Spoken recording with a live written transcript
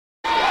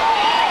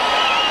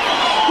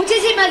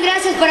muchísimas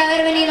gracias por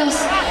haber venido.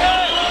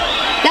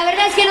 La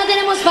verdad es que no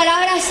tenemos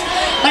palabras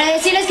para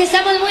decirles que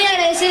estamos muy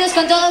agradecidos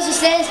con todos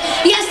ustedes.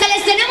 Y hasta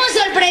les tenemos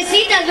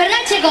sorpresitas, ¿verdad,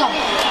 Checo?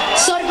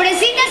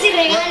 Sorpresitas y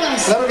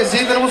regalos. Claro que sí,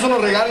 tenemos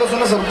unos regalos,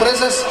 unas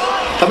sorpresas.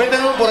 También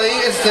tenemos por ahí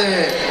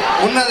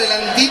un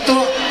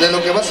adelantito de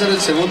lo que va a ser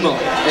el segundo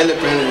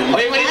LP.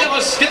 Oye, güerita,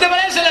 pues, ¿qué te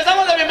parece? Les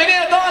damos la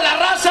bienvenida a toda la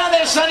raza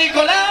de San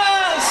Nicolás.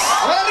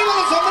 A ver, arriba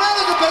los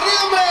sombreros de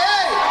perdido, hombre.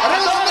 A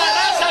toda la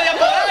raza de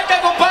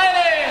Apodaca,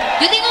 compadre.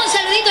 Yo tengo un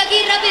saludito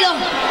aquí rápido.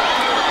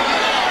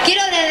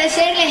 Quiero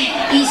agradecerle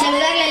y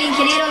saludarle al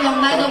ingeniero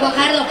Lombardo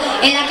Guajardo,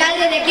 el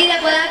alcalde de aquí de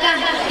Apodaca,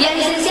 y al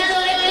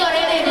licenciado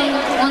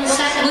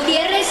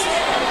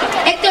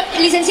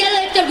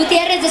Héctor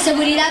Gutiérrez de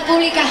Seguridad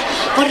Pública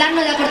por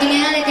darnos la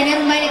oportunidad de tener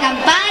un baile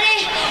campare.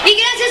 Y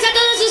gracias a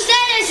todos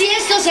ustedes, y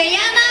esto se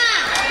llama...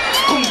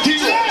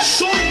 Contigo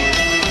soy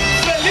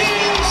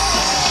feliz.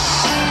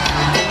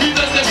 Y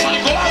desde San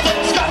Nicolás de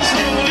los Garza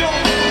de Nuevo León,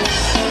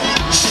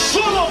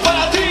 solo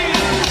para ti.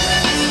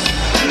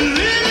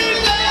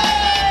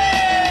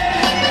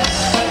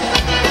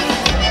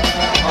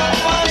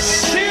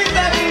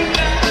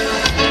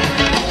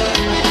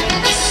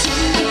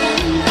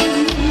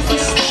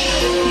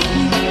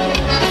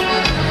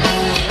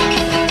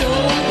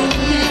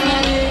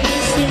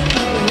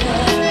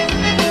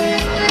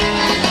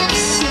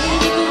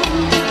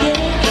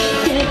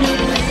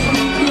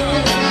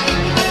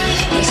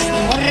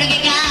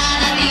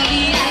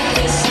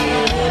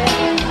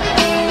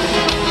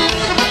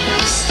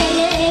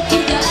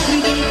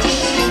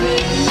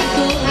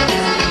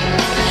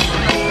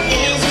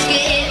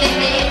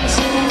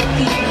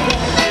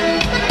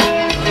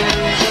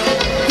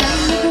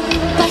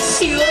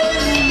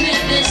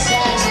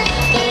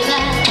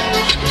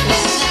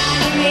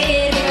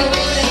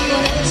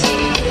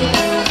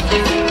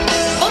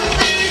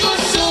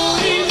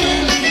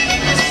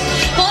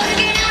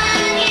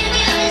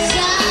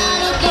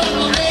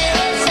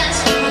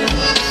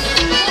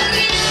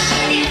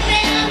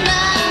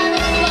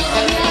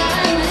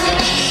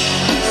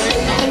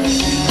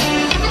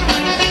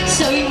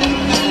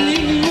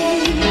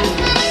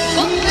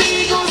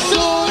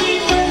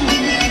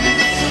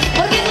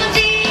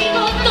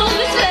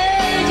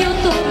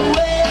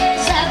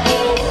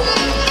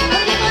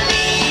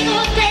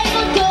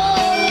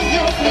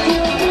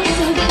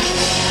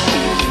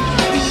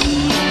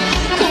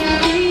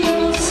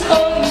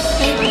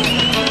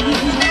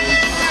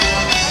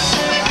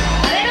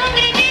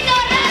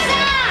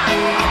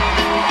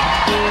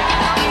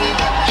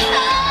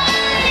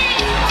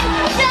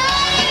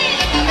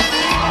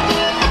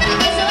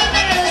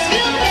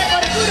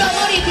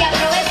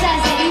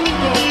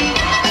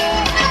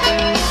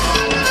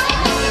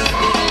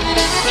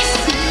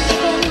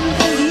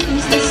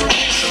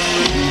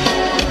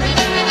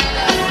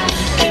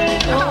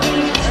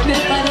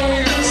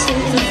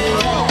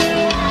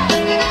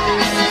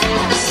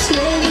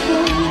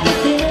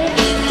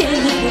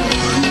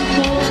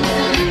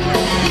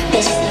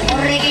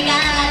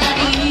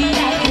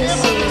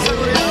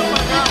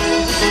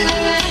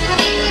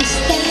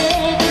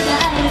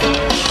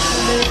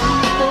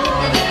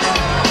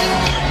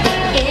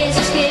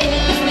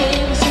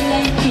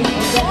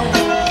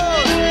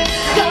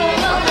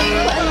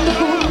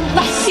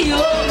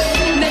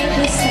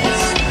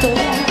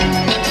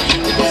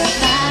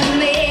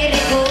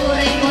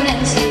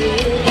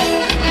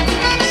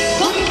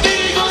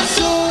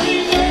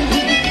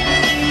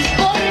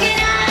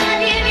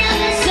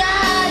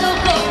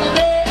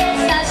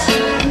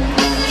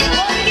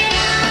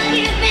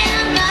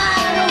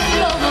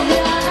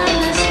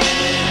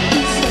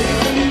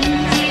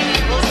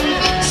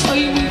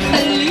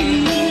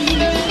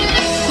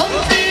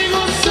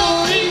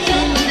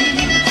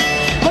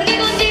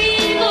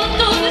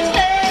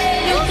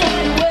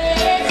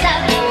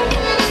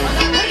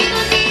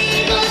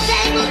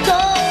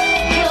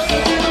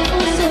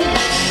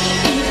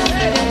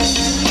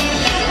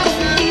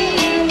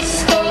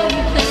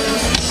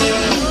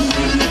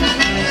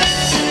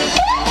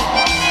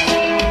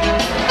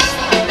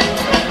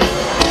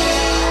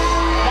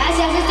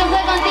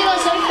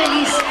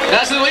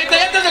 Gracias, güeyita.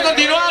 Y antes de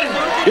continuar,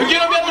 yo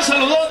quiero enviar un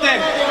saludote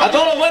a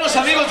todos los buenos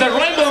amigos de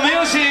Rainbow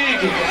Music.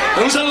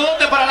 Un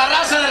saludote para la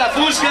raza de la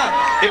Fusca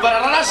y para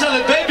la raza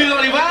de David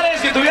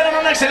Olivares, que tuvieron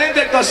una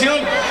excelente actuación.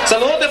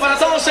 Saludote para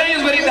todos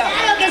ellos, güerita.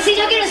 Claro que sí,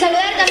 yo quiero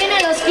saludar también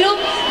a los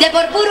clubes de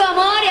Por Puro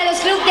Amor y a los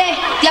clubes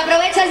de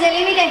Aprovechas del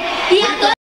Límite y a todos.